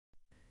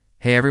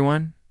Hey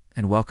everyone,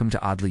 and welcome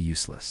to Oddly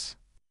Useless.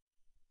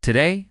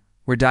 Today,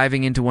 we're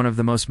diving into one of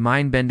the most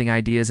mind-bending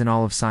ideas in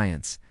all of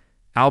science,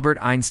 Albert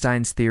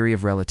Einstein's theory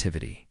of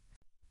relativity.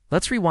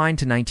 Let's rewind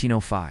to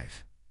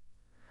 1905.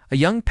 A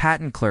young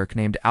patent clerk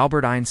named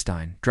Albert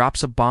Einstein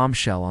drops a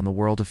bombshell on the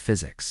world of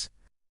physics.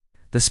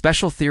 The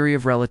special theory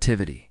of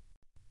relativity.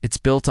 It's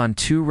built on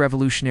two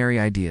revolutionary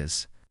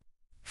ideas.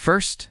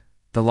 First,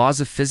 the laws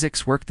of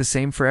physics work the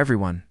same for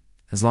everyone,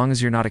 as long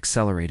as you're not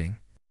accelerating.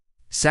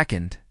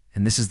 Second,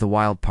 and this is the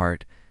wild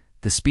part,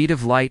 the speed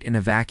of light in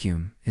a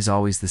vacuum is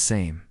always the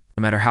same,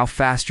 no matter how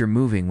fast you're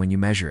moving when you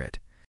measure it.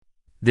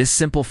 This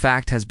simple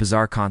fact has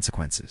bizarre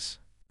consequences.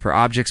 For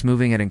objects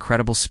moving at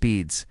incredible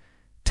speeds,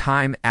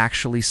 time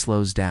actually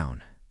slows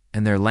down,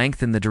 and their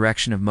length in the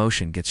direction of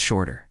motion gets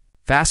shorter.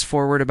 Fast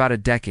forward about a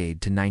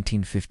decade to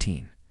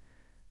 1915.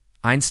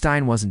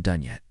 Einstein wasn't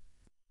done yet.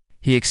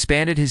 He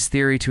expanded his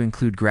theory to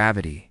include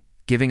gravity,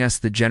 giving us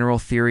the general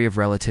theory of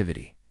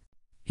relativity.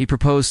 He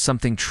proposed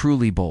something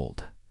truly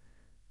bold.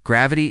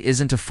 Gravity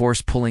isn't a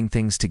force pulling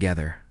things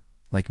together,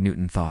 like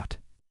Newton thought.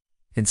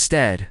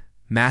 Instead,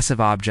 massive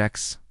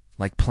objects,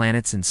 like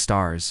planets and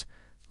stars,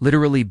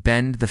 literally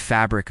bend the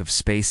fabric of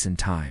space and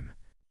time.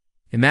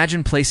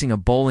 Imagine placing a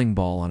bowling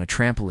ball on a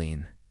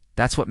trampoline.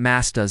 That's what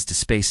mass does to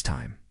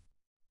space-time.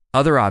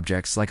 Other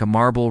objects, like a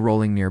marble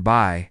rolling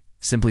nearby,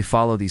 simply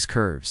follow these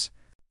curves.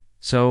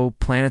 So,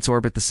 planets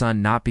orbit the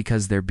sun not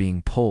because they're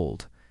being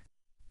pulled,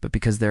 but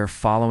because they're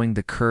following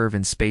the curve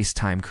in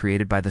space-time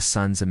created by the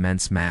sun's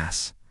immense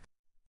mass.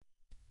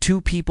 Two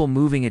people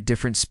moving at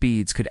different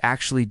speeds could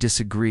actually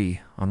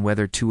disagree on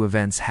whether two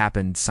events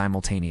happened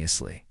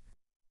simultaneously.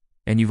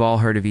 And you've all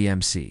heard of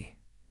EMC.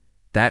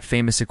 That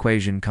famous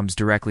equation comes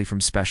directly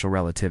from special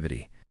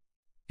relativity.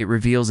 It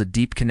reveals a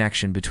deep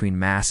connection between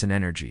mass and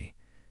energy,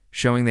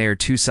 showing they are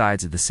two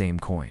sides of the same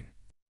coin.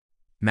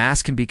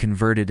 Mass can be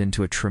converted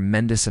into a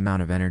tremendous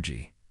amount of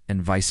energy,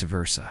 and vice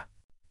versa.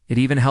 It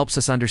even helps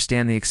us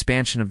understand the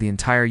expansion of the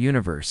entire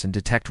universe and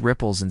detect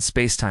ripples in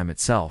space-time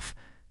itself,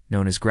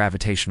 known as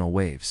gravitational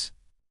waves.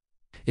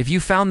 If you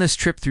found this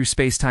trip through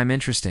space-time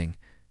interesting,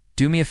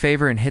 do me a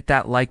favor and hit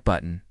that like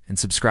button and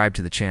subscribe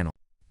to the channel.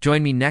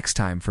 Join me next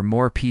time for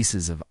more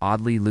pieces of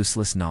oddly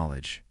useless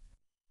knowledge.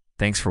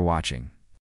 Thanks for watching.